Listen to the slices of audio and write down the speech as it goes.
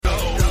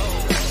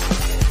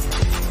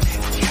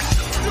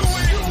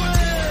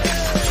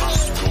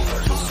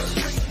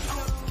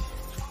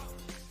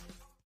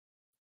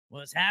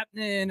What's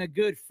happening? A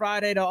good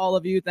Friday to all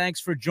of you. Thanks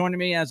for joining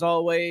me. As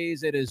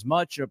always, it is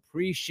much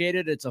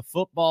appreciated. It's a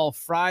football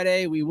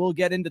Friday. We will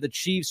get into the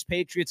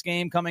Chiefs-Patriots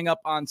game coming up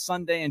on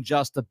Sunday in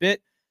just a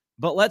bit.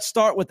 But let's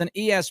start with an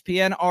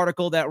ESPN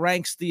article that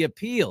ranks the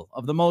appeal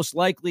of the most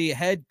likely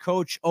head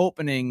coach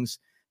openings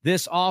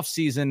this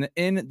offseason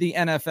in the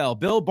NFL.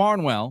 Bill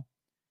Barnwell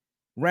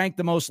ranked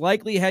the most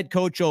likely head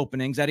coach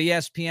openings at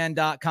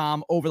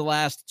ESPN.com over the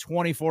last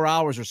 24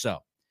 hours or so.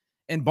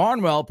 And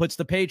Barnwell puts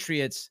the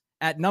Patriots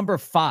at number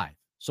 5.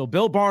 So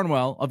Bill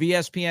Barnwell of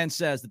ESPN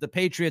says that the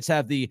Patriots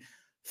have the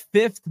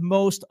 5th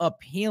most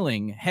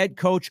appealing head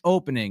coach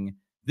opening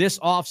this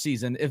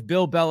offseason if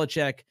Bill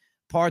Belichick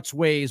parts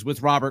ways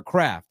with Robert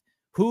Kraft.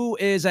 Who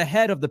is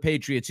ahead of the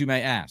Patriots, you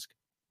may ask?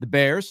 The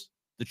Bears,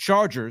 the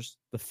Chargers,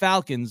 the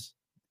Falcons,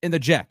 and the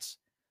Jets.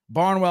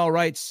 Barnwell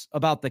writes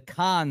about the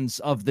cons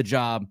of the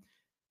job.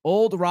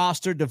 Old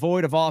roster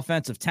devoid of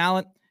offensive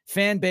talent,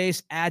 fan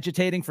base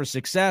agitating for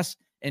success,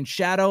 and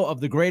shadow of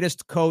the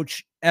greatest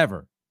coach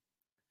ever.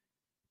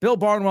 Bill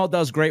Barnwell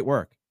does great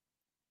work.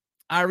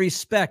 I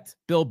respect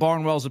Bill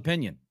Barnwell's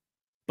opinion,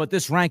 but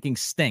this ranking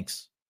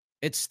stinks.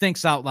 It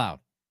stinks out loud.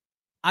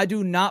 I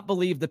do not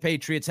believe the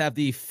Patriots have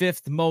the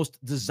 5th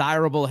most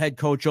desirable head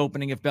coach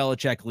opening if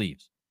Belichick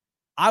leaves.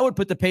 I would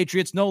put the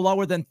Patriots no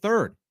lower than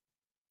 3rd.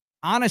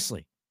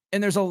 Honestly.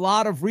 And there's a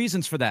lot of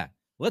reasons for that.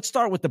 Let's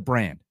start with the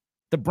brand.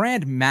 The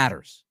brand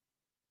matters.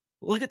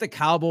 Look at the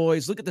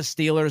Cowboys. Look at the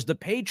Steelers. The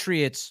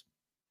Patriots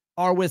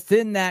are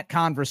within that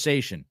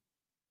conversation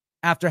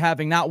after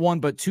having not one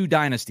but 2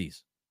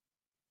 dynasties.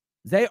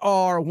 They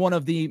are one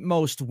of the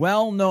most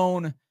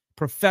well-known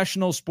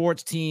professional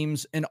sports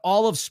teams in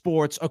all of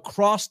sports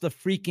across the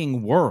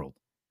freaking world.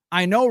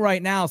 I know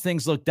right now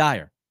things look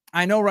dire.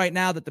 I know right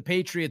now that the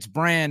Patriots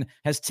brand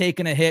has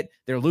taken a hit.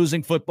 They're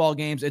losing football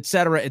games, et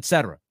cetera, et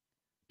cetera.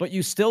 But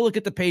you still look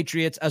at the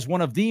Patriots as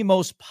one of the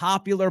most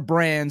popular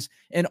brands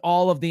in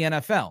all of the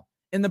NFL.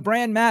 And the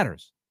brand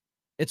matters.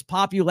 Its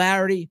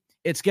popularity,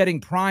 it's getting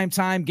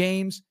primetime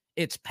games,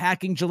 it's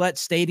packing Gillette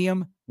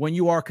Stadium when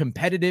you are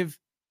competitive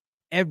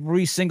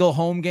every single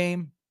home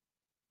game.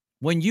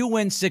 When you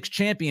win 6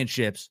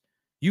 championships,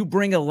 you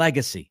bring a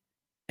legacy,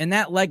 and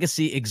that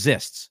legacy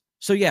exists.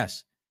 So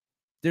yes,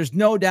 there's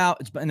no doubt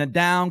it's been a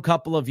down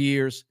couple of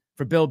years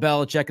for Bill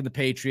Belichick and the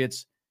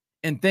Patriots,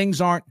 and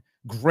things aren't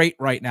great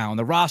right now, and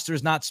the roster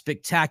is not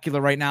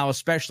spectacular right now,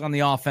 especially on the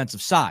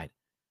offensive side.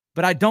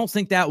 But I don't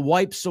think that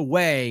wipes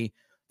away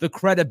the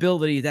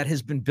credibility that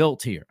has been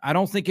built here. I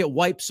don't think it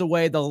wipes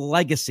away the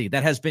legacy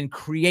that has been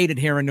created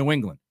here in New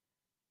England.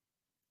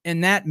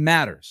 And that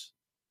matters.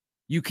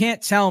 You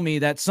can't tell me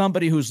that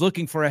somebody who's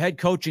looking for a head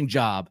coaching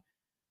job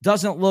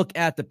doesn't look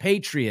at the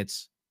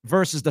Patriots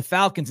versus the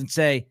Falcons and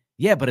say,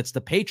 yeah, but it's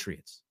the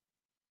Patriots.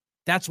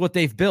 That's what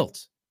they've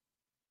built.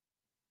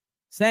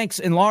 Thanks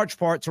in large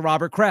part to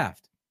Robert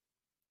Kraft,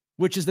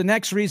 which is the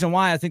next reason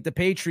why I think the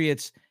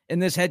Patriots in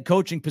this head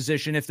coaching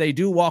position, if they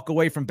do walk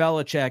away from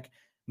Belichick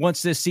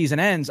once this season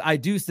ends, I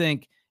do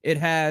think it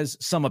has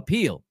some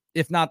appeal,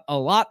 if not a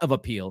lot of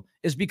appeal,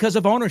 is because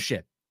of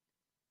ownership.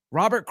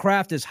 Robert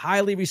Kraft is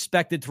highly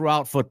respected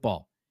throughout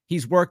football.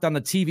 He's worked on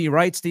the TV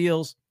rights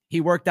deals.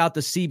 He worked out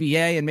the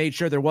CBA and made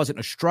sure there wasn't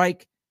a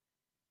strike.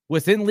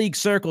 Within league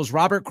circles,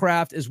 Robert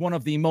Kraft is one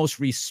of the most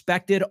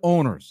respected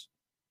owners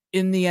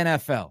in the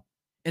NFL.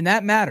 And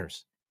that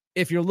matters.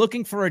 If you're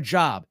looking for a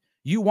job,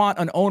 you want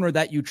an owner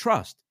that you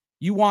trust.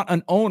 You want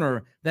an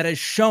owner that has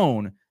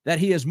shown that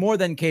he is more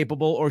than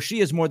capable or she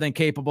is more than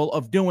capable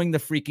of doing the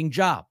freaking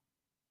job.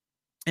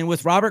 And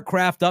with Robert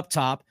Kraft up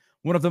top,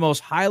 one of the most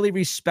highly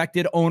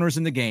respected owners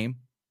in the game,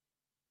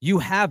 you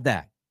have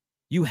that.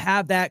 You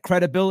have that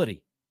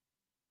credibility.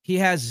 He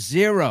has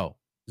zero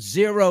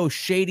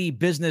shady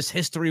business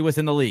history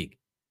within the league.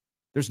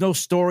 There's no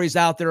stories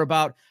out there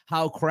about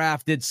how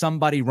Kraft did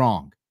somebody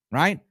wrong,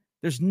 right?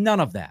 There's none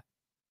of that.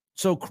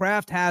 So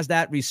Kraft has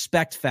that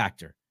respect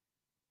factor.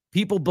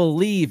 People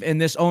believe in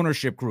this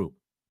ownership group.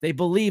 They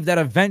believe that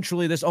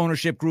eventually this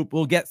ownership group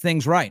will get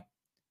things right.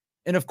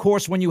 And of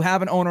course, when you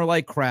have an owner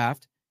like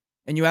Kraft,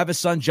 and you have his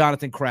son,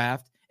 Jonathan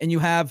Kraft, and you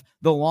have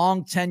the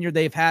long tenure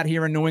they've had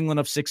here in New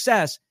England of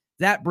success,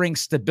 that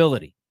brings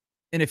stability.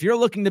 And if you're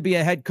looking to be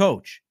a head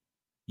coach,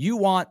 you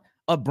want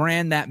a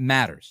brand that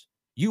matters.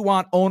 You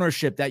want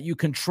ownership that you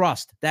can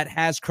trust, that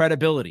has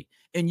credibility,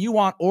 and you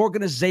want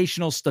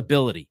organizational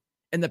stability.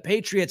 And the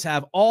Patriots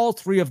have all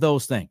 3 of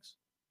those things.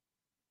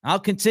 I'll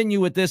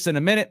continue with this in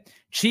a minute.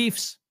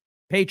 Chiefs,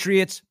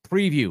 Patriots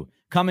preview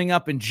coming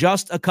up in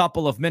just a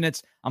couple of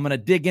minutes. I'm going to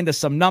dig into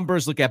some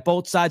numbers, look at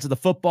both sides of the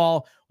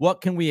football.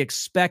 What can we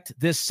expect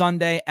this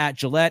Sunday at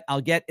Gillette?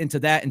 I'll get into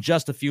that in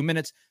just a few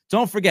minutes.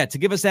 Don't forget to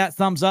give us that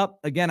thumbs up.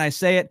 Again, I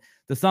say it,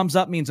 the thumbs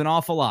up means an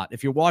awful lot.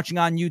 If you're watching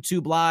on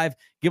YouTube Live,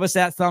 give us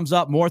that thumbs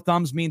up. More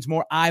thumbs means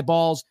more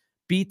eyeballs.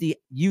 Beat the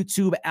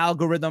YouTube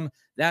algorithm.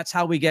 That's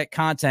how we get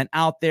content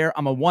out there.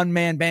 I'm a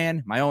one-man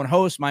band, my own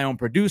host, my own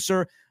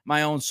producer,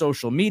 my own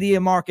social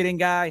media marketing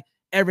guy.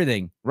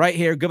 Everything right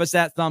here. Give us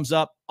that thumbs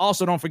up.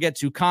 Also, don't forget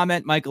to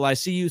comment. Michael, I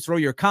see you. Throw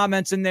your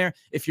comments in there.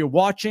 If you're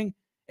watching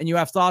and you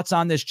have thoughts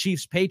on this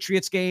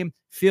Chiefs-Patriots game,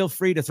 feel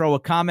free to throw a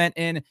comment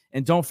in,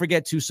 and don't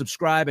forget to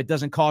subscribe. It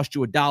doesn't cost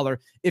you $1.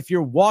 If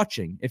you're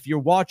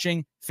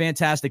watching,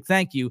 fantastic,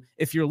 thank you.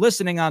 If you're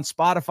listening on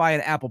Spotify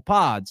and Apple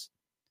Pods,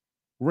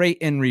 rate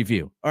and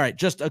review. All right,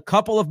 just a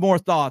couple of more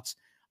thoughts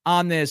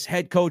on this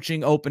head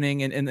coaching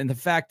opening and the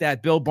fact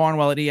that Bill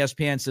Barnwell at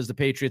ESPN says the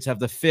Patriots have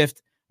the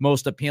 5th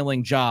most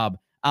appealing job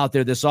out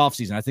there this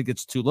offseason. I think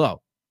it's too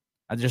low.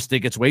 I just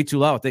think it's way too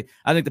low.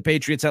 I think the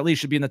Patriots at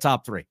least should be in the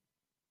top 3.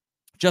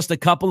 Just a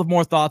couple of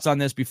more thoughts on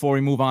this before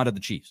we move on to the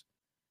Chiefs.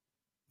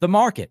 The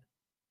market.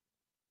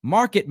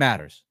 Market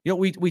matters.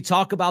 We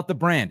talk about the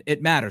brand.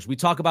 It matters. We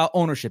talk about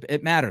ownership.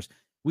 It matters.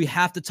 We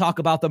have to talk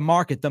about the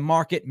market. The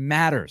market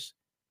matters.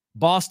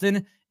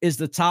 Boston is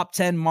the top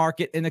 10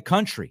 market in the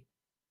country,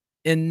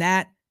 and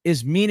that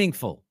is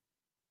meaningful.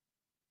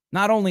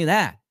 Not only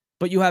that,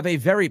 but you have a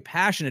very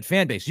passionate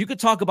fan base. You could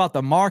talk about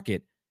the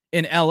market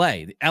in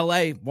LA.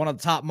 LA, one of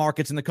the top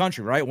markets in the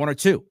country, right? 1 or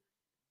 2.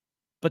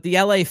 But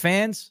the LA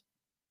fans,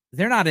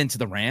 they're not into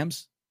the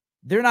Rams.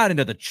 They're not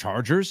into the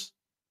Chargers.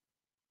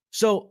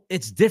 So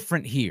it's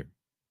different here.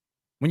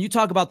 When you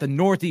talk about the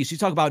Northeast, you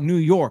talk about New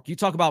York, you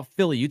talk about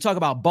Philly, you talk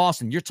about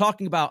Boston, you're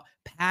talking about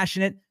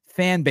passionate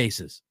fan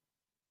bases.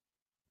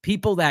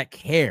 People that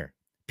care,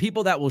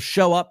 people that will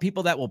show up,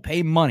 people that will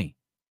pay money.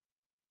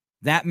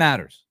 That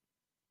matters.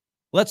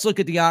 Let's look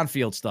at the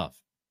on-field stuff.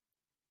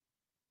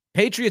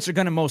 Patriots are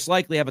going to most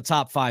likely have a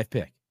top 5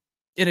 pick.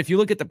 And if you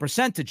look at the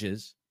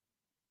percentages,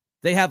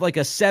 they have like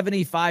a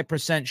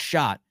 75%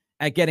 shot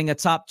at getting a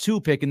top 2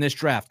 pick in this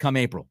draft come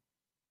April.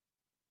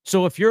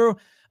 So if you're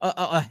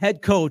a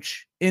head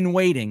coach in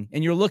waiting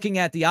and you're looking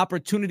at the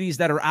opportunities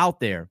that are out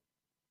there,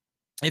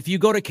 if you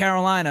go to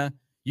Carolina,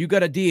 you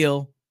got a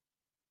deal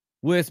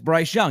with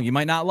Bryce Young. You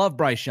might not love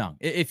Bryce Young.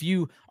 If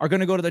you are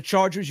going to go to the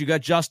Chargers, you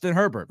got Justin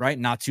Herbert, right?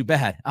 Not too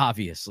bad,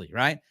 obviously,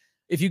 right?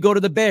 If you go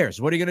to the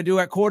Bears, what are you going to do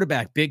at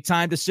quarterback? Big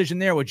time decision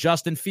there with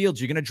Justin Fields.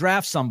 You're going to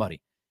draft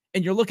somebody.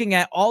 And you're looking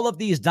at all of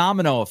these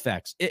domino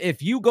effects.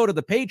 If you go to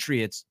the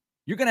Patriots,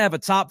 you're going to have a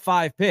top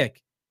 5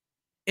 pick,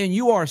 and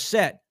you are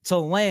set to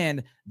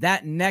land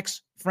that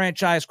next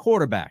franchise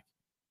quarterback.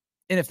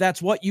 And if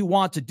that's what you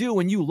want to do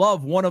and you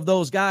love one of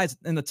those guys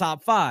in the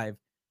top 5,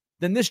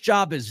 then this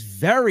job is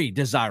very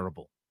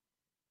desirable.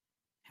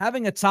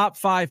 Having a top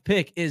 5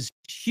 pick is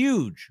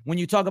huge when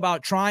you talk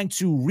about trying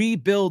to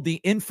rebuild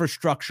the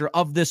infrastructure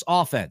of this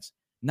offense,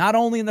 not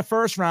only in the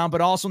first round,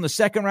 but also in the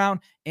second round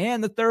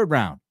and the third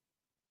round.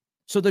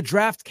 So the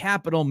draft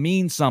capital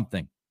means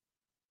something.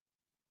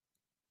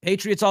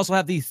 Patriots also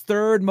have the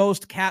 3rd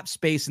most cap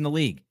space in the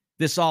league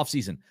this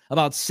offseason,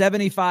 about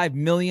 $75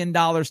 million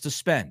to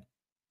spend.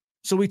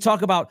 So we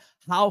talk about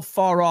how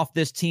far off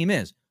this team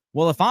is.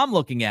 Well, if I'm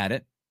looking at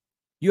it,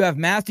 you have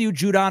Matthew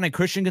Judon and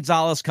Christian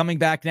Gonzalez coming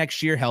back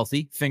next year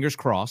healthy, fingers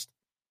crossed,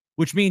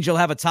 which means you'll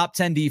have a top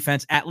 10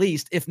 defense, at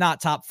least, if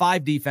not top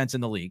 5 defense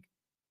in the league.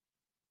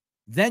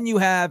 Then you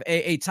have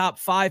a top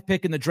 5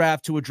 pick in the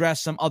draft to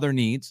address some other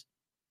needs,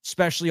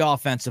 especially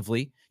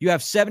offensively. You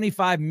have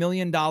 $75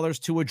 million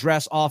to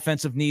address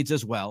offensive needs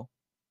as well.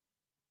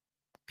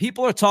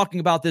 People are talking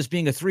about this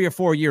being a 3 or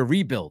 4 year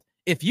rebuild.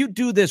 If you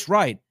do this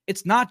right,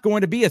 it's not going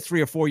to be a 3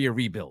 or 4 year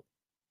rebuild.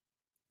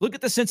 Look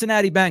at the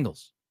Cincinnati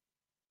Bengals.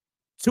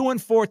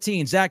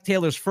 2-14, Zach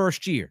Taylor's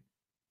first year.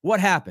 What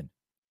happened?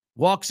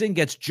 Walks in,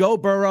 gets Joe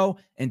Burrow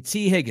and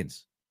T.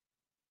 Higgins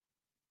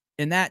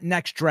in that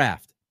next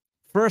draft.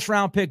 First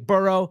round pick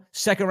Burrow,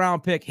 second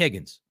round pick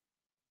Higgins.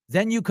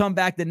 Then you come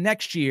back the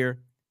next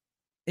year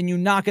and you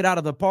knock it out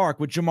of the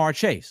park with Jamar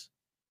Chase.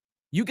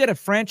 You get a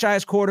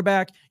franchise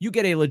quarterback, you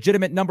get a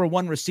legitimate number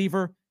 1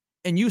 receiver,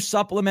 and you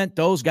supplement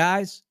those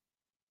guys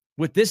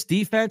with this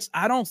defense.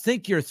 I don't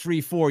think you're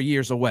 3-4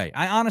 years away.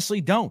 I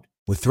honestly don't.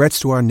 With threats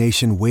to our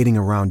nation waiting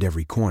around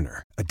every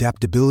corner,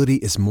 adaptability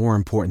is more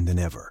important than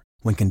ever.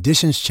 When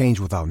conditions change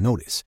without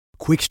notice,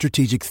 quick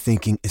strategic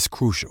thinking is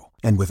crucial.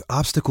 And with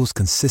obstacles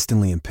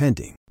consistently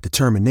impending,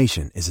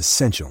 determination is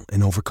essential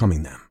in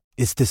overcoming them.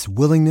 It's this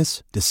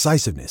willingness,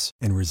 decisiveness,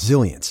 and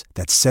resilience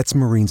that sets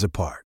Marines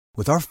apart.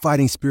 With our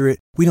fighting spirit,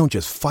 we don't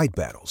just fight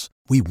battles,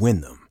 we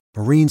win them.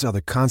 Marines are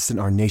the constant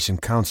our nation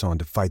counts on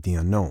to fight the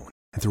unknown.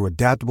 And through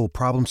adaptable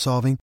problem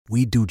solving,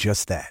 we do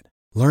just that.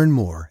 Learn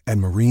more at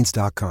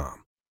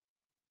Marines.com.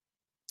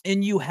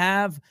 And you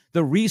have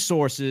the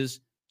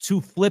resources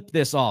to flip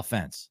this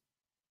offense.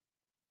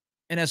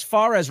 And as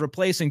far as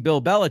replacing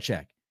Bill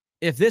Belichick,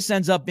 if this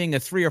ends up being a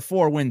 3 or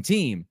 4 win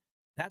team,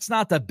 that's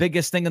not the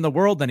biggest thing in the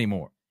world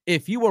anymore.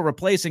 If you were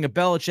replacing a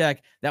Belichick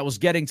that was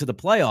getting to the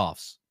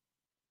playoffs,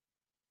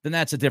 then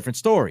that's a different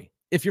story.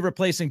 If you're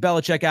replacing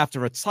Belichick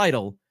after a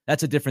title,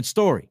 that's a different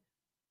story.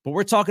 But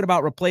we're talking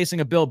about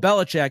replacing a Bill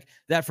Belichick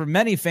that for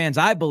many fans,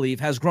 I believe,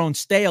 has grown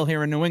stale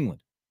here in New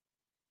England.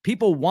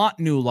 People want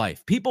new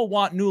life. People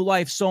want new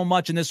life so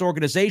much in this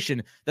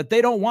organization that they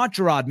don't want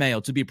Gerard Mayo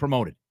to be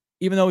promoted,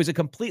 even though he's a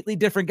completely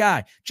different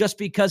guy, just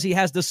because he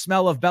has the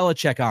smell of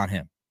Belichick on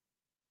him.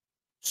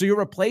 So you're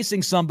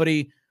replacing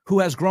somebody who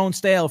has grown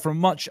stale for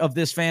much of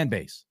this fan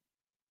base.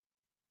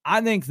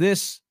 I think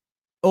this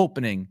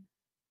opening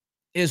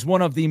is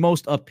one of the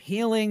most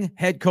appealing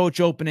head coach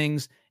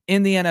openings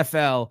in the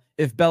NFL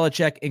if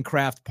Belichick and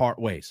Kraft part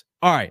ways.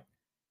 All right,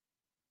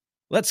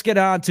 let's get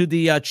on to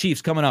the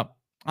Chiefs coming up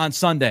on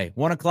Sunday.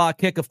 1 o'clock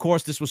kick, of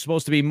course. This was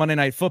supposed to be Monday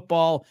Night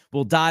Football.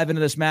 We'll dive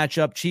into this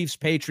matchup.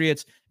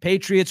 Chiefs-Patriots.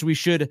 Patriots, we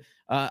should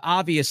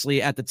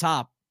obviously at the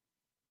top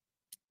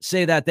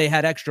say that they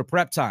had extra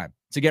prep time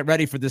to get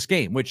ready for this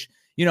game, which,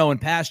 in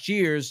past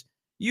years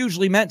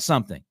usually meant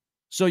something.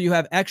 So you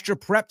have extra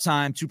prep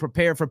time to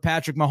prepare for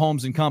Patrick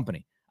Mahomes and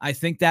company. I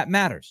think that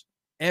matters.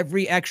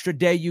 Every extra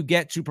day you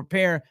get to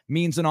prepare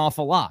means an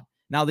awful lot.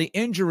 Now, the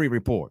injury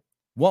report,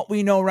 what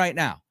we know right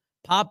now,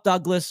 Pop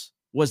Douglas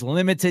was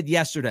limited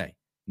yesterday.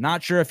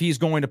 Not sure if he's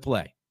going to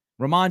play.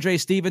 Ramondre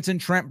Stevenson,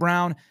 Trent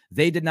Brown,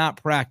 they did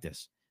not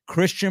practice.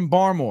 Christian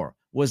Barmore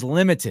was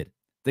limited.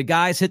 The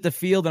guys hit the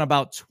field in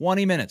about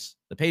 20 minutes.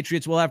 The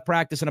Patriots will have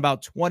practice in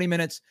about 20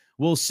 minutes.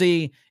 We'll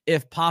see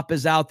if Pop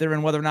is out there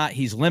and whether or not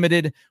he's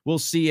limited. We'll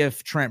see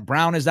if Trent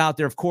Brown is out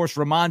there. Of course,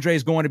 Ramondre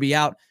is going to be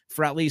out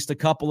for at least a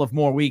couple of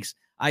more weeks.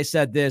 I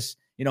said this,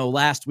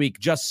 last week,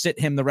 just sit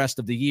him the rest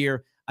of the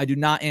year. I do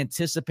not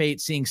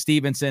anticipate seeing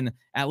Stevenson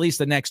at least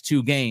the next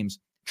 2 games.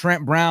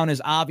 Trent Brown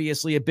is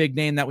obviously a big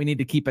name that we need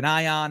to keep an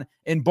eye on.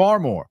 And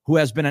Barmore, who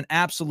has been an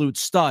absolute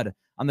stud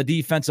on the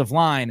defensive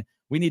line,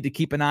 we need to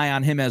keep an eye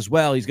on him as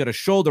well. He's got a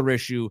shoulder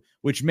issue,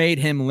 which made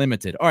him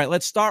limited. All right,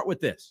 let's start with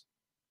this.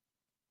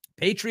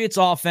 Patriots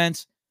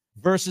offense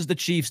versus the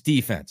Chiefs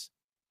defense.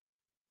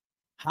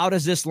 How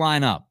does this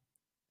line up?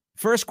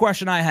 First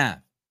question I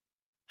have,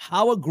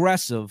 how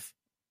aggressive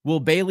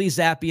will Bailey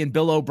Zappi and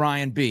Bill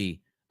O'Brien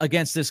be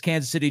against this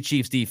Kansas City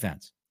Chiefs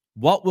defense?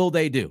 What will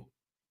they do?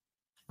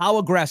 How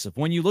aggressive?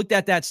 When you looked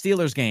at that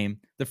Steelers game,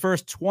 the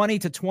first 20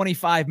 to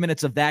 25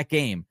 minutes of that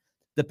game,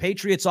 the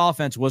Patriots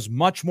offense was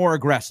much more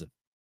aggressive.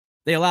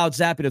 They allowed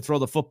Zappi to throw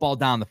the football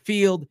down the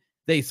field.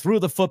 They threw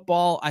the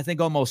football, I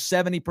think, almost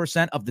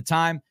 70% of the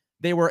time.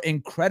 They were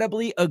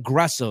incredibly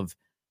aggressive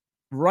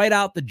right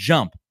out the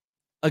jump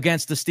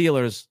against the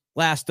Steelers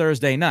last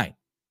Thursday night.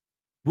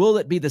 Will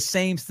it be the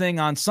same thing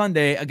on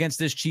Sunday against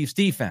this Chiefs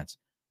defense?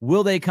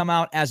 Will they come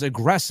out as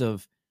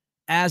aggressive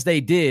as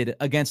they did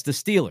against the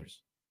Steelers?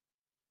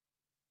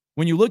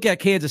 When you look at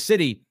Kansas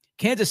City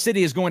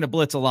is going to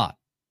blitz a lot.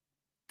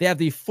 They have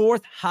the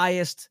 4th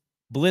highest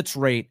blitz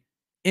rate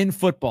in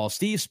football.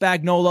 Steve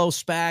Spagnuolo,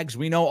 Spags,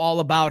 we know all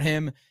about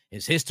him,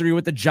 his history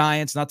with the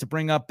Giants, not to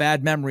bring up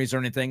bad memories or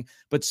anything,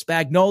 but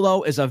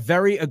Spagnuolo is a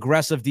very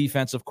aggressive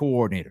defensive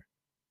coordinator.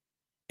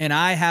 And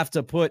I have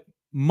to put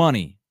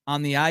money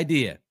on the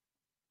idea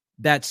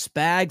that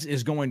Spags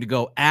is going to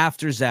go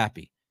after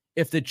Zappi.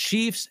 If the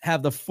Chiefs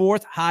have the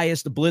 4th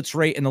highest blitz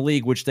rate in the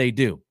league, which they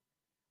do,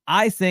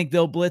 I think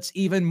they'll blitz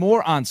even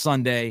more on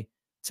Sunday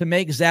to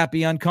make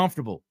Zappi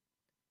uncomfortable.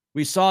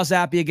 We saw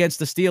Zappi against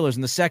the Steelers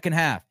in the second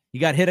half. He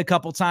got hit a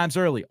couple times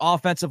early.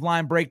 Offensive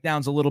line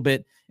breakdowns a little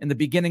bit in the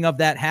beginning of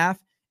that half.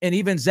 And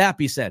even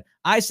Zappi said,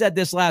 I said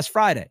this last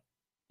Friday.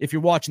 If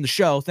you're watching the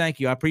show, thank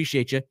you. I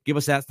appreciate you. Give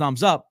us that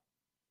thumbs up.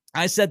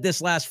 I said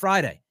this last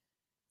Friday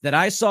that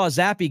I saw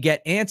Zappi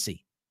get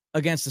antsy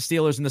against the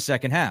Steelers in the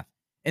second half.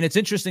 And it's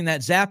interesting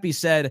that Zappi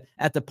said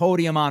at the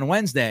podium on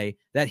Wednesday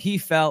that he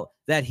felt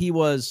that he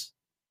was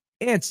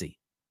antsy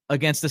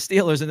against the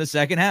Steelers in the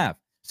second half.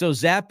 So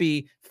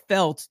Zappi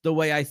felt the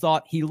way I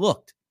thought he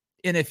looked.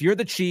 And if you're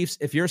the Chiefs,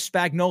 if you're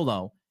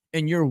Spagnuolo,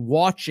 and you're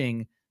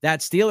watching that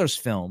Steelers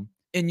film,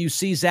 and you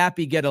see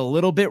Zappi get a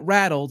little bit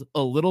rattled,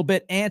 a little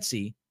bit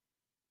antsy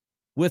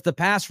with the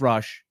pass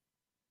rush,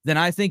 then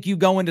I think you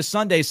go into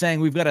Sunday saying,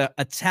 we've got to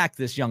attack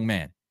this young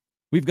man.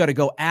 We've got to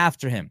go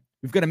after him.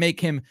 We've got to make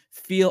him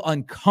feel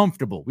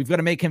uncomfortable. We've got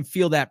to make him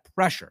feel that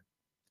pressure.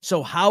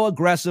 So how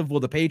aggressive will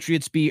the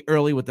Patriots be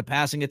early with the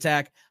passing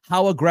attack?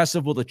 How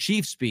aggressive will the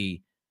Chiefs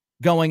be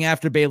going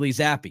after Bailey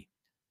Zappi?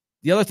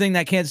 The other thing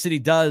that Kansas City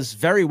does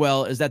very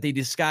well is that they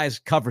disguise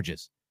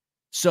coverages.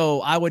 So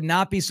I would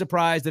not be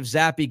surprised if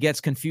Zappi gets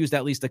confused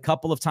at least a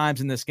couple of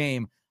times in this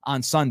game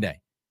on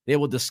Sunday. They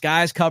will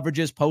disguise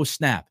coverages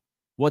post-snap.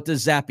 What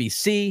does Zappi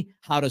see?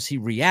 How does he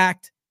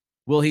react?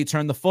 Will he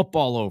turn the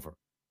football over?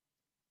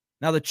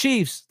 Now, the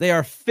Chiefs, they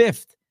are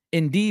 5th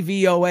in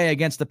DVOA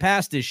against the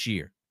pass this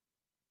year.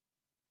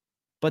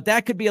 But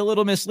that could be a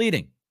little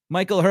misleading.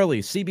 Michael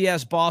Hurley,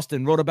 CBS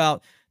Boston, wrote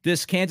about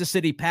this Kansas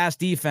City pass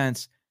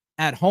defense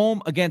at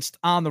home against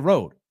on the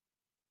road.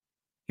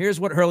 Here's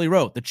what Hurley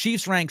wrote. The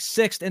Chiefs rank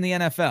 6th in the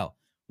NFL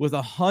with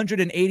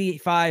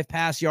 185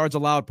 pass yards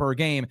allowed per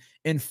game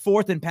and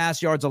 4th in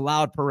pass yards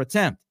allowed per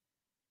attempt.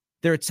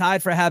 They're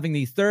tied for having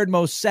the 3rd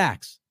most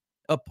sacks.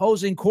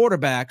 Opposing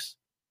quarterbacks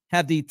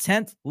have the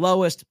 10th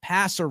lowest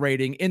passer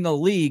rating in the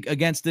league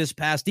against this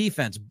pass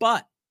defense.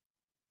 But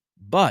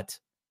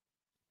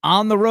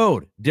on the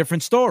road,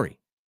 different story.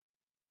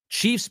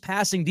 Chiefs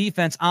passing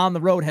defense on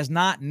the road has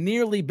not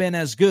nearly been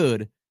as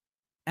good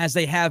as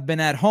they have been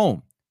at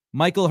home.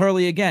 Michael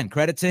Hurley, again,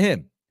 credit to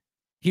him.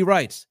 He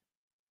writes,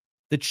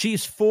 the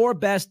Chiefs' 4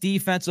 best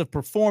defensive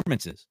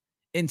performances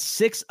in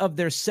 6 of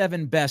their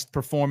 7 best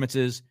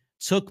performances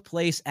took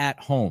place at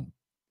home.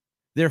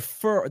 Their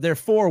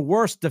 4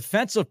 worst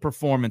defensive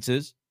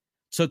performances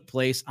took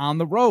place on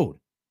the road.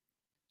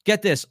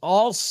 Get this,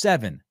 all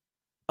 7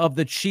 of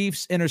the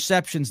Chiefs'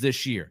 interceptions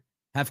this year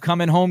have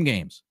come in home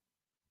games.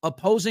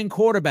 Opposing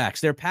quarterbacks,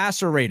 their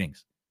passer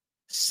ratings,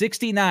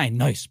 69,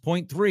 nice,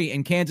 0.3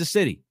 in Kansas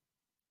City.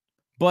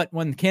 But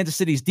when Kansas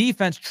City's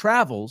defense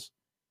travels,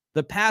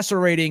 the passer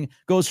rating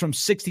goes from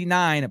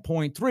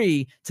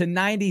 69.3 to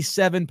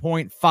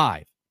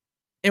 97.5.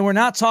 And we're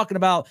not talking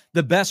about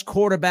the best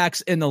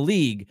quarterbacks in the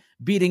league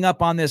beating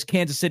up on this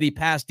Kansas City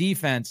pass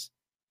defense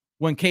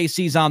when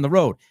KC's on the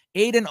road.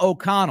 Aiden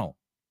O'Connell,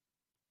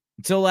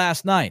 until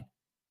last night,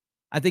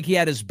 I think he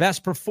had his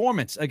best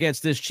performance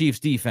against this Chiefs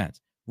defense.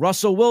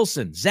 Russell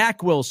Wilson,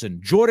 Zach Wilson,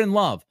 Jordan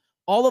Love,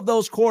 all of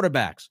those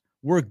quarterbacks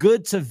were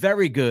good to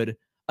very good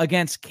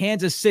against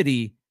Kansas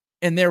City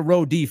and their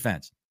road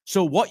defense.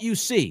 So what you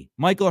see,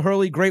 Michael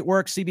Hurley, great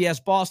work,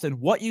 CBS Boston,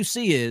 what you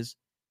see is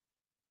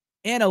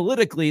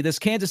analytically, this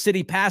Kansas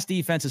City pass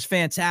defense is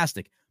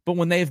fantastic. But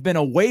when they've been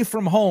away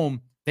from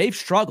home, they've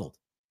struggled.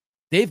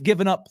 They've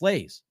given up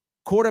plays.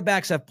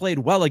 Quarterbacks have played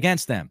well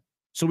against them.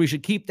 So we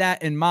should keep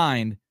that in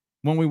mind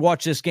when we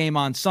watch this game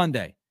on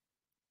Sunday.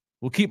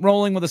 We'll keep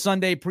rolling with a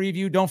Sunday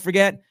preview. Don't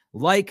forget,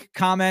 like,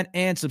 comment,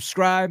 and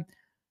subscribe.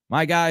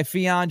 My guy,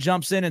 Fion,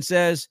 jumps in and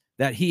says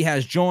that he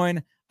has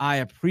joined. I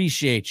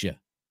appreciate you.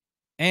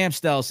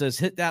 Amstel says,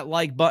 hit that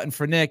like button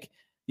for Nick.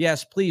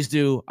 Yes, please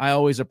do. I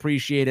always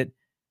appreciate it.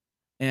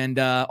 And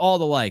all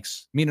the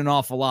likes mean an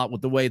awful lot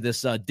with the way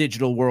this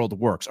digital world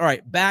works. All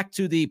right, back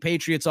to the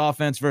Patriots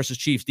offense versus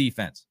Chiefs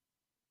defense.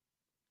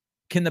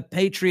 Can the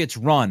Patriots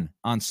run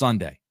on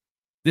Sunday?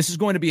 This is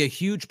going to be a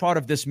huge part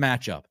of this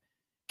matchup.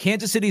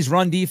 Kansas City's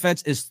run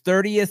defense is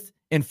 30th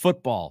in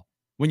football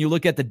when you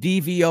look at the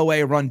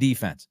DVOA run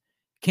defense.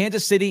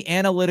 Kansas City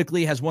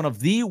analytically has one of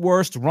the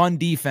worst run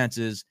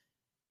defenses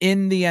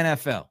in the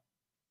NFL.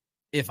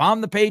 If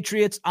I'm the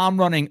Patriots, I'm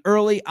running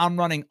early, I'm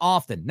running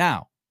often.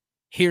 Now,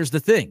 here's the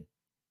thing.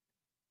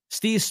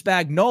 Steve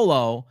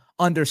Spagnuolo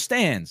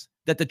understands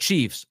that the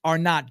Chiefs are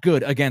not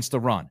good against the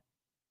run.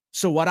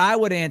 So what I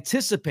would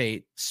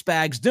anticipate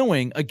Spags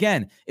doing,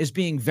 again, is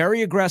being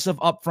very aggressive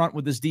up front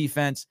with his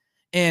defense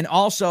and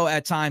also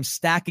at times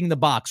stacking the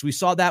box. We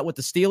saw that with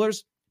the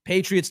Steelers.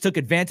 Patriots took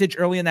advantage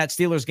early in that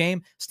Steelers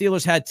game.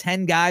 Steelers had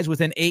 10 guys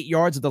within 8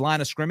 yards of the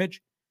line of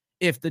scrimmage.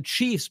 If the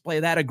Chiefs play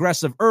that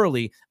aggressive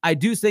early, I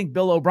do think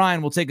Bill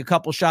O'Brien will take a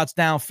couple shots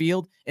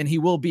downfield and he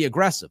will be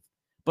aggressive.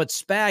 But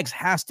Spags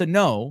has to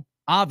know,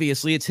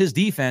 obviously, it's his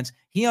defense.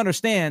 He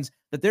understands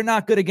that they're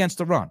not good against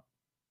the run.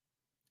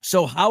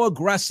 So how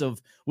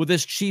aggressive will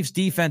this Chiefs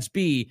defense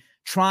be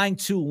trying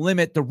to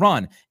limit the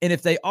run? And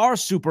if they are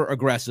super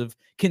aggressive,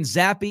 can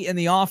Zappe and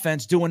the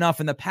offense do enough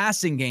in the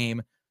passing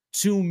game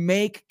to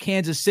make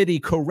Kansas City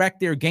correct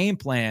their game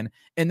plan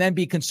and then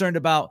be concerned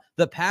about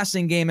the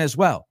passing game as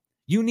well?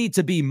 You need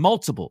to be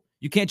multiple.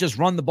 You can't just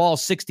run the ball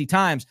 60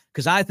 times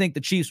because I think the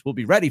Chiefs will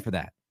be ready for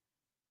that.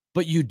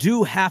 But you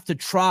do have to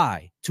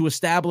try to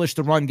establish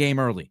the run game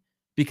early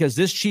because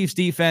this Chiefs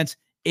defense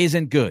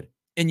isn't good.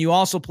 And you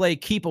also play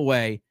keep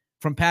away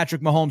from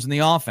Patrick Mahomes in the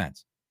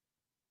offense.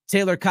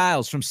 Taylor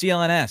Kyles from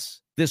CLNS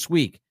this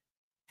week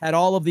had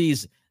all of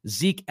these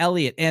Zeke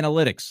Elliott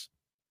analytics.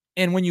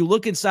 And when you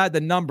look inside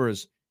the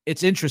numbers,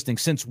 it's interesting.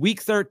 Since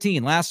week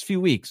 13, last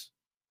few weeks,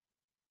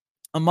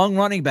 among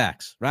running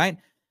backs, right?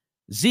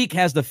 Zeke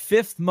has the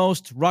 5th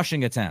most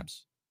rushing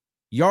attempts.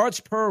 Yards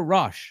per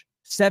rush,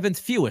 7th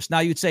fewest. Now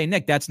you'd say,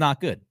 Nick, that's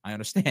not good. I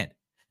understand.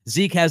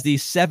 Zeke has the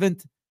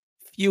 7th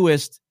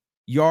fewest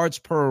yards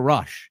per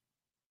rush.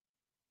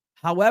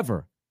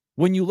 However,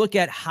 when you look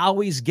at how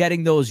he's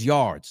getting those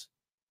yards,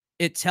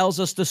 it tells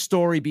us the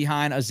story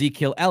behind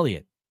Ezekiel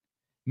Elliott.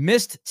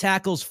 Missed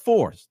tackles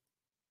 4th.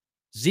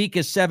 Zeke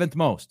is 7th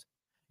most.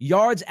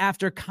 Yards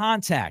after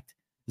contact,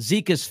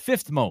 Zeke is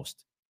 5th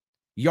most.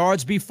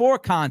 Yards before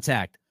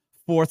contact,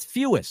 4th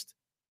fewest.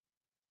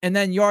 And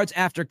then yards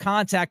after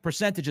contact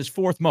percentage is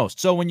 4th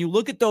most. So when you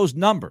look at those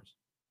numbers,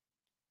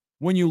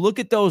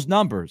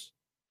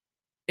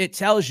 it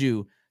tells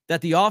you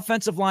that the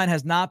offensive line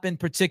has not been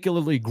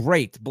particularly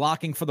great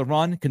blocking for the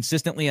run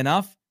consistently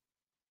enough.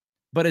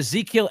 But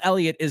Ezekiel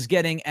Elliott is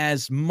getting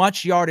as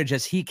much yardage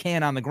as he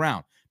can on the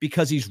ground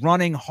because he's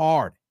running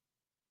hard.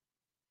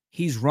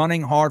 He's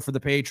running hard for the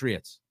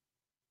Patriots.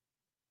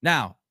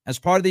 Now, as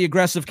part of the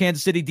aggressive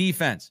Kansas City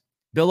defense,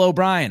 Bill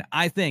O'Brien,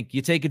 I think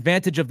you take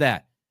advantage of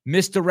that.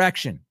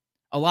 Misdirection,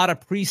 a lot of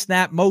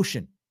pre-snap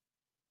motion.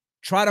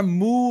 Try to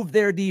move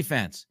their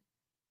defense.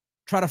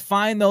 Try to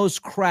find those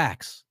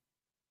cracks.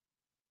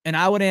 And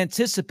I would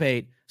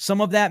anticipate some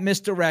of that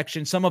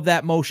misdirection, some of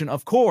that motion.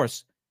 Of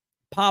course,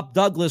 Pop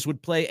Douglas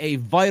would play a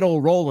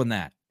vital role in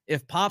that.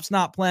 If Pop's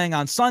not playing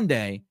on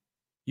Sunday,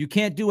 you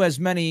can't do as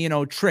many,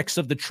 tricks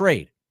of the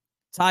trade.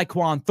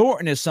 Tyquan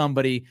Thornton is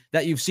somebody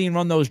that you've seen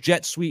run those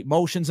jet sweep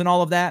motions and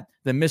all of that,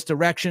 the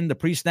misdirection, the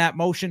pre-snap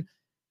motion.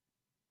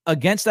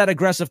 Against that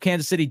aggressive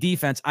Kansas City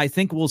defense, I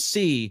think we'll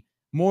see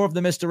more of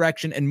the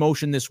misdirection and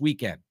motion this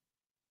weekend.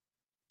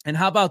 And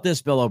how about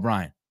this, Bill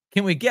O'Brien?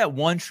 Can we get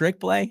one trick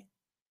play?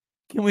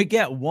 Can we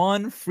get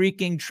one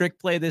freaking trick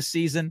play this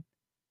season?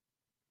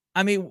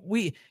 I mean,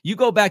 you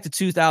go back to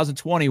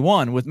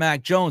 2021 with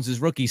Mac Jones, his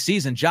rookie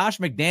season, Josh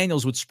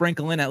McDaniels would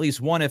sprinkle in at least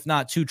one, if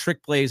not two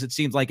trick plays, it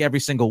seems like every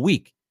single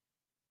week.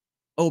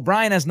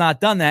 O'Brien has not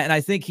done that, and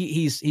I think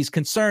he's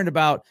concerned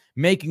about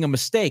making a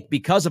mistake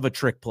because of a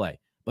trick play.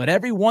 But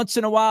every once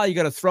in a while, you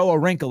got to throw a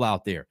wrinkle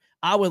out there.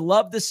 I would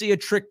love to see a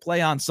trick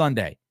play on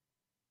Sunday.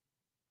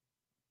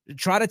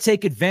 Try to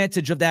take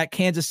advantage of that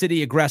Kansas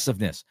City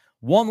aggressiveness.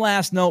 One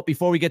last note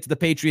before we get to the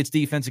Patriots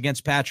defense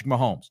against Patrick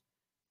Mahomes.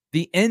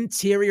 The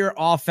interior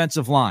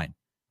offensive line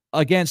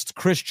against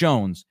Chris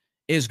Jones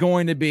is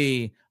going to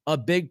be a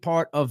big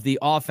part of the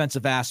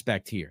offensive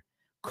aspect here.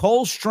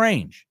 Cole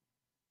Strange,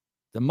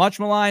 the much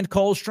maligned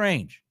Cole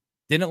Strange,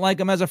 didn't like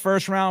him as a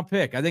first-round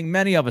pick. I think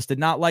many of us did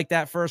not like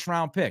that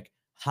first-round pick.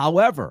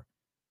 However,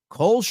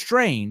 Cole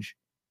Strange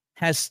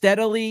has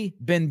steadily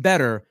been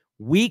better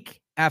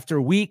week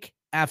after week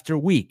after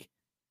week.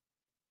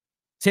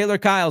 Taylor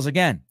Kyles,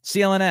 again,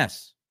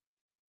 CLNS.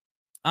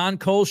 On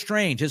Cole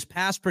Strange, his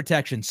pass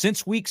protection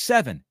since week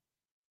 7.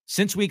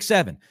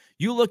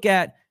 You look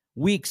at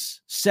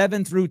weeks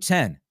 7 through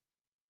 10.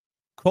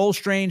 Cole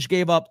Strange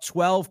gave up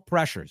 12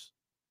 pressures.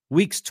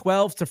 Weeks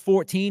 12 to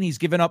 14, he's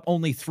given up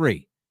only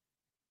 3.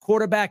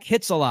 Quarterback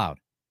hits allowed.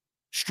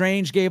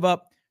 Strange gave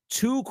up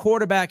 2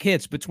 quarterback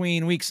hits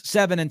between weeks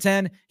 7 and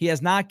 10. He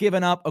has not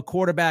given up a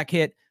quarterback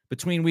hit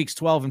between weeks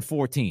 12 and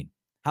 14.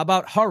 How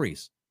about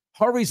hurries?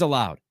 Hurries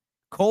allowed.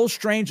 Cole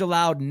Strange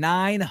allowed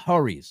 9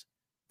 hurries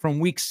from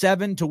week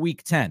 7 to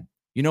week 10.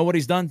 You know what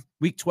he's done?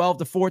 Week 12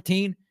 to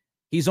 14,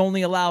 he's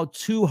only allowed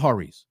 2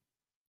 hurries.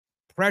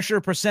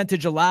 Pressure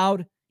percentage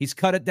allowed, he's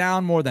cut it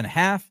down more than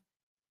half.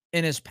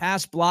 And his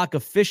pass block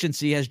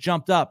efficiency has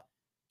jumped up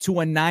to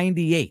a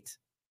 98.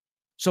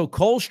 So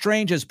Cole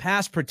Strange's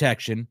pass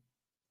protection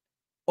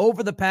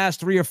over the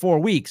past 3 or 4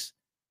 weeks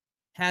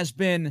has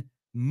been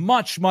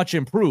much, much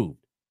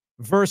improved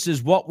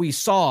versus what we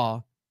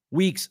saw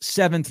weeks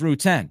 7 through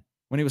 10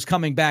 when he was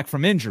coming back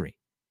from injury.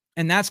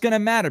 And that's going to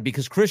matter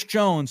because Chris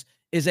Jones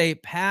is a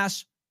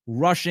pass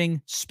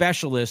rushing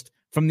specialist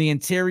from the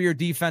interior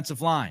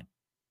defensive line.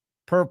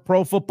 Per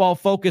Pro Football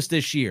Focus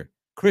this year,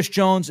 Chris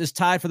Jones is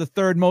tied for the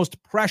 3rd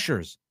most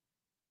pressures.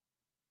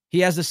 He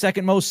has the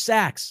 2nd most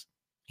sacks.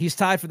 He's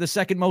tied for the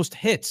 2nd most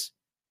hits,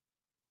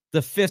 the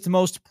 5th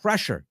most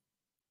pressure,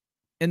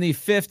 and the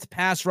 5th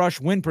pass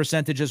rush win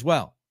percentage as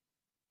well.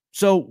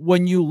 So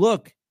when you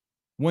look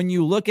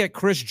at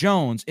Chris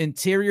Jones,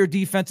 interior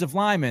defensive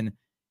lineman,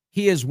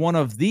 he is one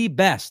of the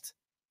best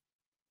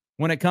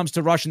when it comes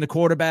to rushing the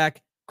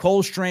quarterback.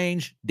 Cole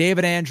Strange,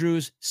 David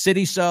Andrews,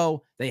 Sidney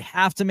So, they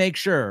have to make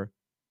sure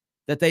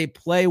that they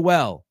play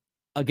well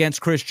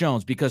against Chris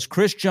Jones because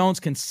Chris Jones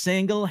can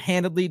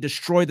single-handedly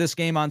destroy this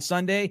game on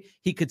Sunday.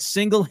 He could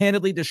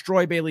single-handedly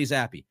destroy Bailey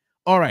Zappi.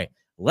 All right,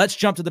 let's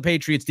jump to the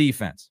Patriots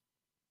defense.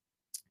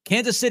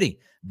 Kansas City,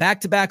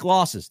 back-to-back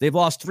losses. They've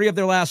lost 3 of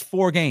their last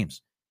 4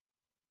 games.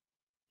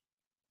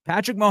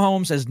 Patrick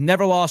Mahomes has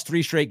never lost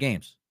 3 straight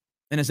games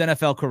in his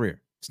NFL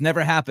career. It's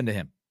never happened to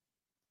him.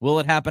 Will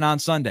it happen on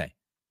Sunday?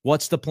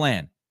 What's the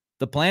plan?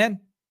 The plan?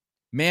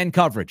 Man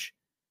coverage.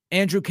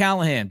 Andrew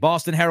Callahan,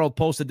 Boston Herald,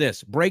 posted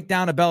this.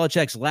 Breakdown of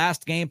Belichick's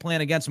last game plan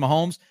against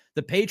Mahomes.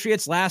 The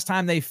Patriots, last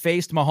time they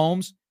faced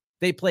Mahomes,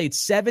 they played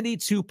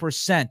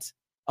 72%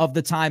 of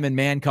the time in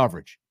man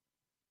coverage.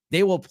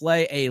 They will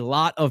play a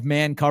lot of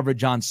man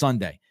coverage on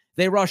Sunday.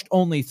 They rushed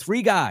only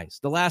 3 guys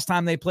the last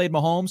time they played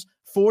Mahomes,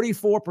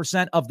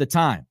 44% of the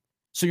time.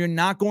 So you're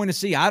not going to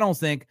see, I don't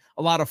think,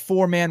 a lot of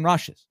 4-man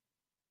rushes.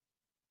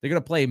 They're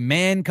going to play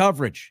man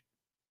coverage.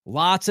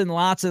 Lots and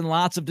lots and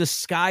lots of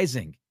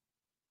disguising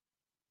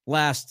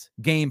last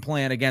game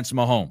plan against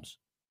Mahomes.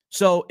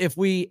 So if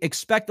we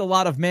expect a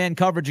lot of man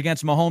coverage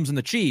against Mahomes and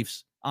the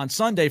Chiefs on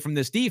Sunday from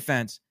this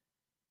defense,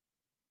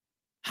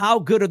 how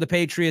good are the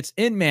Patriots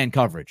in man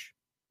coverage?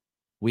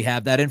 We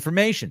have that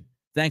information.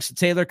 Thanks to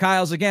Taylor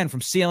Kyles again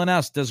from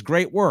CLNS, does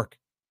great work.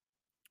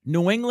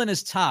 New England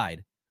is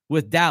tied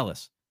with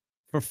Dallas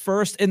for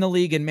 1st in the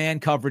league in man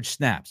coverage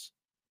snaps.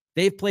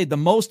 They've played the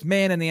most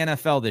man in the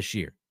NFL this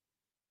year.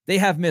 They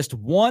have missed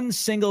 1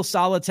 single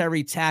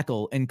solitary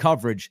tackle in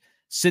coverage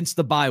since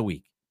the bye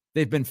week.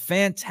 They've been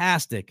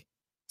fantastic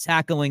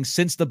tackling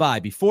since the bye.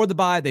 Before the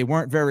bye, they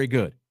weren't very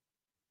good.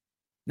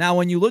 Now,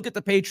 when you look at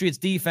the Patriots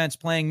defense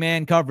playing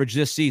man coverage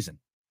this season,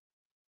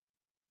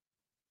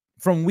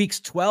 from weeks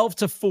 12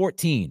 to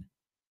 14,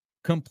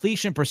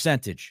 completion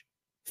percentage,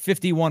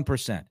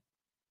 51%.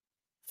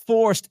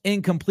 Forced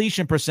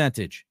incompletion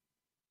percentage,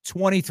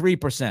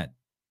 23%.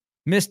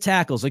 Missed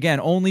tackles, again,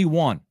 only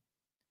 1.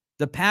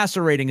 The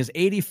passer rating is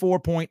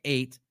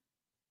 84.8.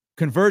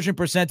 Conversion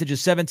percentage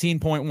is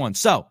 17.1.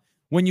 So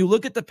when you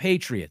look at the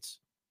Patriots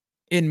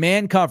in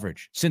man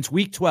coverage since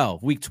week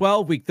 12, week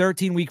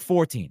 13, week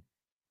 14,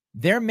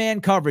 their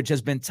man coverage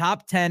has been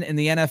top 10 in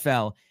the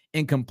NFL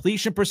in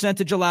completion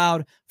percentage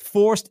allowed,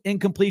 forced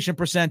incompletion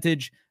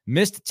percentage,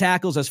 missed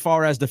tackles as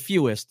far as the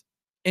fewest,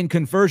 in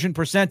conversion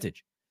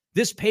percentage.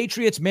 This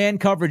Patriots man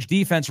coverage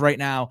defense right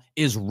now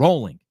is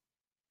rolling,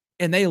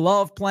 and they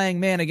love playing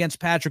man against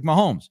Patrick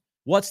Mahomes.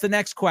 What's the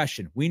next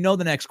question? We know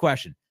the next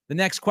question. The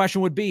next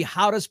question would be,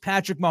 how does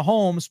Patrick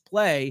Mahomes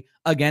play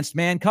against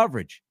man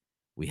coverage?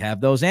 We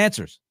have those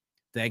answers,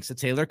 thanks to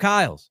Taylor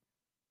Kyles.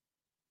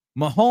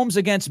 Mahomes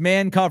against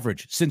man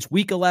coverage since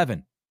week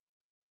 11.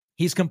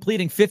 He's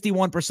completing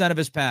 51% of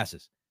his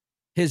passes.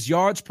 His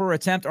yards per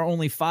attempt are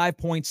only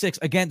 5.6.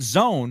 Against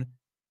zone,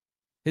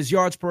 his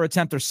yards per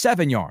attempt are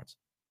 7 yards.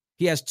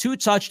 He has 2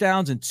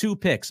 touchdowns and 2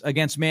 picks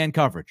against man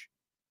coverage.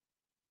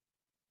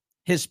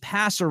 His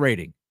passer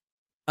rating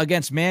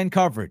against man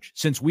coverage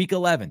since week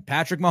 11,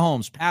 Patrick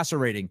Mahomes' passer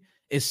rating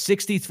is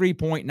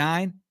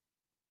 63.9.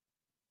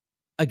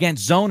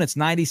 Against zone, it's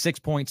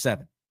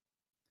 96.7.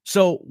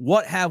 So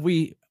what have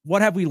we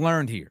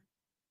learned here?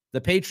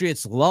 The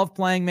Patriots love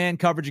playing man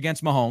coverage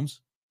against Mahomes.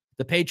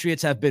 The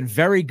Patriots have been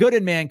very good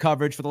in man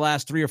coverage for the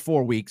last 3 or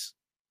 4 weeks.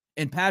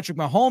 And Patrick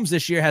Mahomes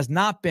this year has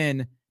not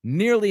been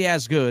nearly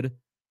as good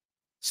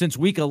since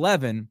week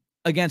 11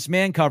 against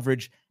man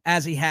coverage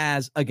as he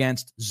has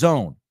against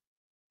zone.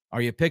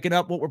 Are you picking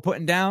up what we're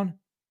putting down?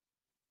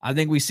 I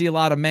think we see a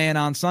lot of man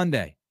on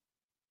Sunday.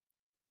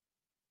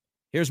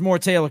 Here's more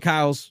Taylor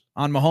Kyles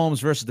on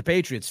Mahomes versus the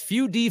Patriots.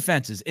 Few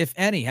defenses, if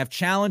any, have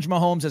challenged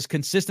Mahomes as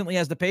consistently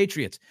as the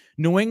Patriots.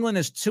 New England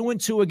is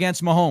 2-2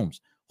 against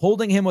Mahomes,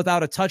 holding him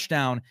without a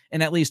touchdown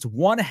in at least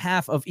one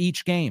half of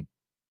each game.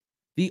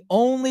 The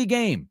only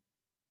game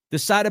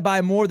decided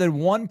by more than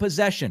one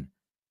possession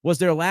was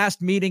their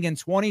last meeting in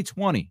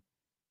 2020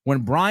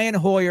 when Brian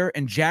Hoyer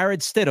and Jared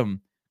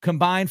Stidham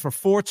combined for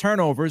 4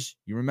 turnovers.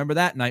 You remember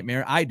that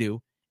nightmare? I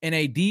do. In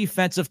a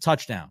defensive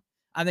touchdown.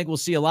 I think we'll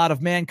see a lot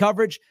of man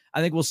coverage.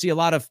 I think we'll see a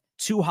lot of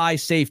too high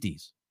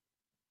safeties.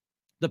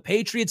 The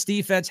Patriots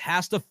defense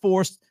has to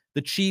force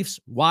the Chiefs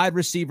wide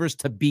receivers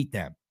to beat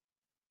them.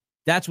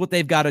 That's what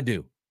they've got to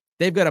do.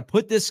 They've got to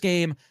put this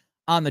game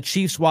on the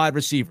Chiefs wide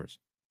receivers.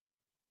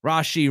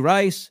 Rashee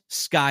Rice,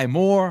 Sky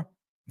Moore,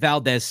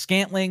 Valdez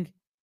Scantling.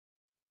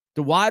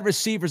 The wide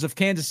receivers of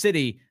Kansas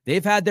City,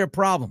 they've had their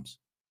problems.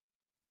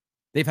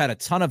 They've had a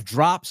ton of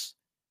drops.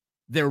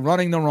 They're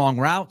running the wrong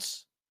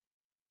routes.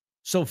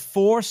 So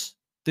force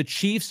the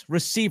Chiefs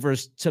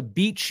receivers to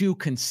beat you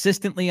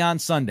consistently on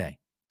Sunday.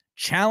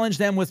 Challenge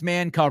them with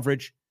man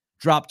coverage.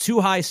 Drop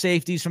 2 high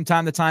safeties from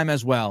time to time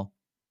as well.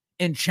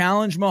 And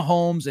challenge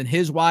Mahomes and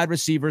his wide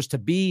receivers to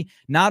be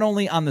not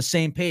only on the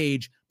same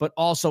page, but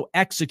also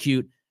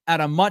execute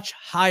at a much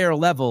higher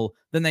level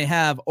than they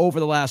have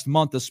over the last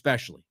month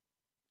especially.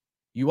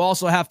 You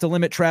also have to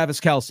limit Travis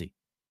Kelce.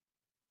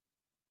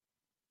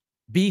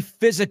 Be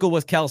physical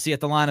with Kelce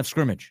at the line of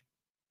scrimmage.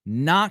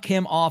 Knock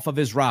him off of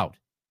his route.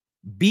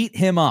 Beat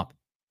him up.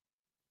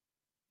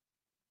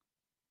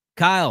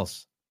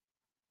 Kyles.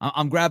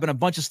 I'm grabbing a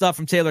bunch of stuff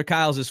from Taylor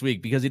Kyles this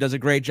week because he does a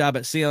great job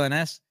at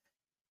CLNS.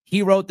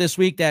 He wrote this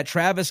week that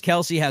Travis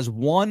Kelce has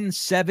 1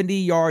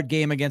 70-yard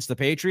game against the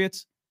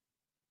Patriots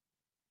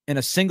and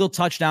a single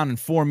touchdown in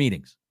 4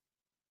 meetings.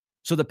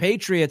 So the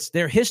Patriots,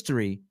 their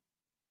history,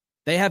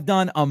 they have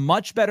done a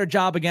much better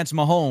job against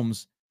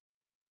Mahomes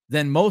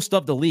than most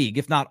of the league,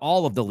 if not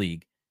all of the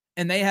league.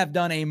 And they have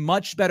done a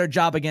much better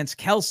job against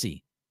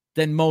Kelce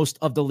than most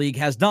of the league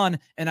has done.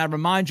 And I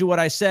remind you what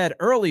I said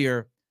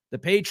earlier, the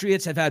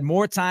Patriots have had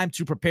more time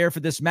to prepare for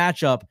this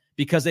matchup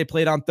because they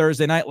played on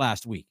Thursday night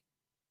last week.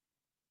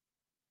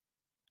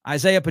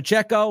 Isaiah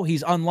Pacheco,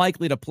 he's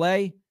unlikely to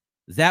play.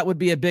 That would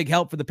be a big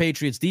help for the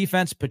Patriots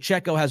defense.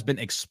 Pacheco has been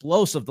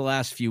explosive the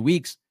last few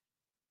weeks.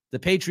 The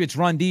Patriots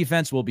run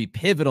defense will be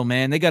pivotal,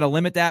 man. They got to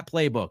limit that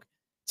playbook.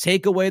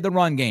 Take away the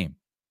run game.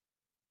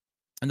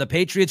 And the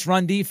Patriots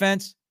run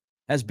defense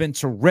has been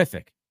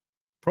terrific.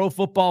 Pro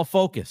Football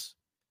Focus.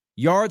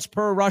 Yards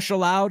per rush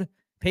allowed.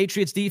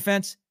 Patriots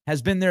defense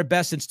has been their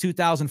best since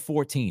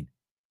 2014.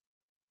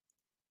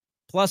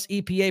 Plus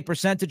EPA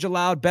percentage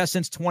allowed, best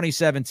since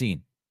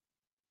 2017,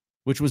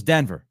 which was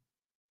Denver.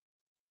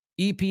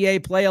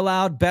 EPA play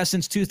allowed, best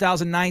since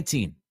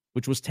 2019,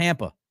 which was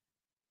Tampa.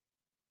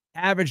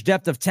 Average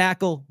depth of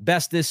tackle,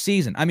 best this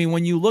season. I mean,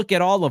 when you look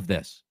at all of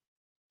this,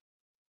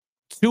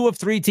 2 of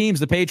 3 teams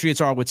the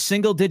Patriots are with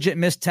single-digit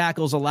missed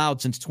tackles allowed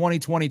since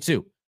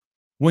 2022.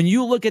 When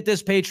you look at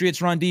this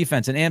Patriots run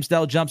defense, and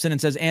Amstel jumps in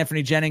and says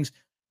Anthony Jennings,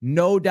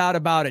 no doubt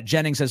about it,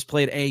 Jennings has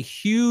played a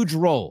huge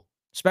role,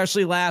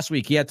 especially last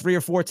week. He had 3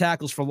 or 4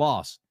 tackles for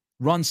loss,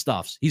 run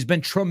stuffs. He's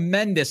been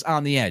tremendous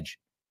on the edge.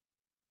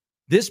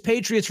 This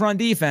Patriots run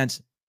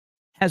defense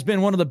has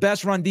been one of the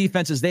best run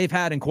defenses they've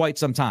had in quite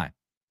some time.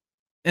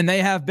 And they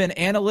have been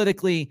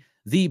analytically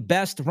the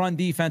best run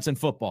defense in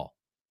football.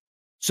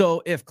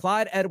 So if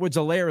Clyde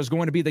Edwards-Helaire is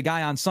going to be the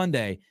guy on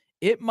Sunday,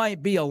 it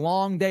might be a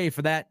long day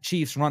for that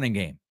Chiefs running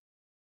game.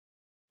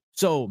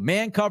 So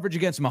man coverage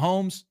against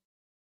Mahomes,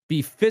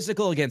 be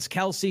physical against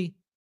Kelce,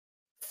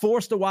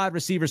 force the wide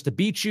receivers to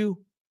beat you,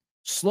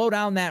 slow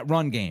down that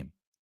run game.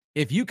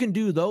 If you can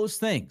do those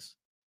things,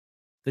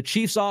 the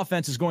Chiefs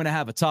offense is going to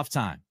have a tough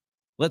time.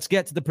 Let's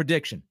get to the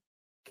prediction.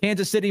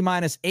 Kansas City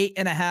minus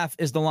 8.5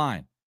 is the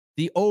line.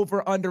 The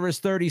over-under is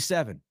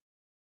 37.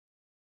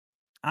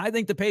 I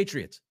think the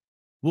Patriots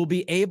will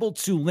be able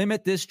to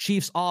limit this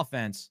Chiefs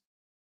offense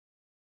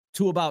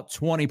to about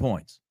 20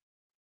 points.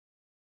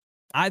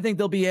 I think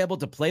they'll be able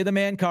to play the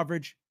man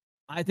coverage.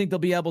 I think they'll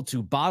be able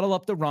to bottle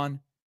up the run.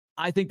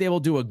 I think they will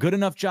do a good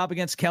enough job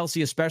against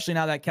Kelsey, especially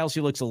now that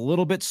Kelsey looks a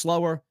little bit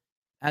slower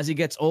as he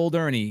gets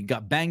older and he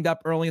got banged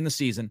up early in the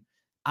season.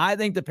 I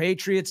think the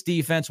Patriots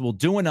defense will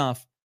do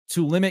enough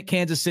to limit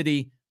Kansas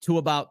City to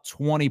about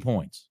 20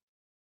 points.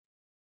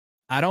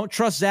 I don't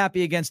trust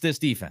Zappe against this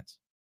defense.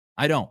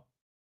 I don't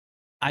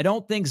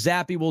think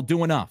Zappe will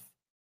do enough.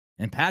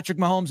 And Patrick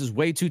Mahomes is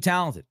way too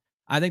talented.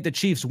 I think the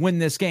Chiefs win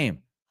this game.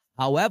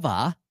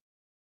 However,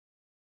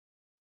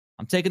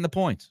 I'm taking the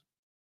points.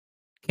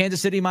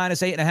 Kansas City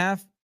minus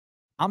 8.5.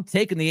 I'm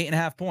taking the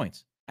 8.5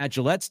 points. At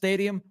Gillette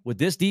Stadium with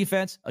this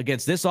defense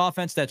against this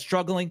offense that's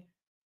struggling,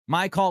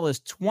 my call is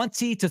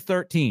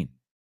 20-13.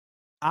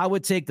 I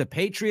would take the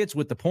Patriots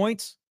with the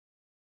points,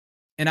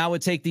 and I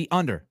would take the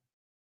under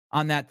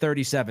on that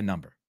 37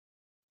 number.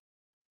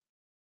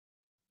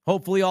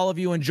 Hopefully all of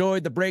you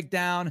enjoyed the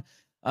breakdown.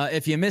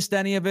 If you missed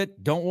any of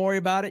it, don't worry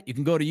about it. You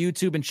can go to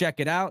YouTube and check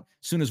it out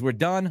as soon as we're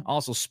done.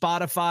 Also,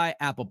 Spotify,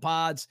 Apple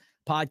Pods.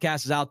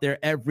 Podcast is out there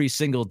every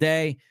single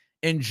day.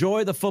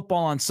 Enjoy the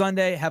football on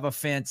Sunday. Have a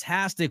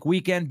fantastic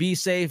weekend. Be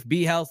safe,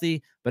 be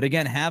healthy. But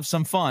again, have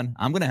some fun.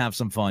 I'm going to have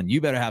some fun.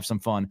 You better have some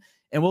fun.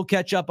 And we'll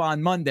catch up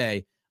on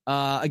Monday.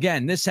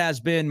 Again, this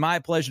has been my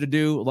pleasure to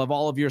do. Love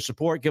all of your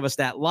support. Give us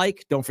that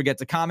like. Don't forget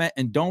to comment.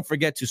 And don't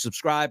forget to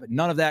subscribe.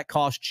 None of that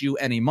costs you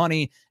any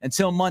money.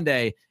 Until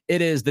Monday,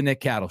 it is the Nick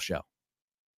Cattle Show.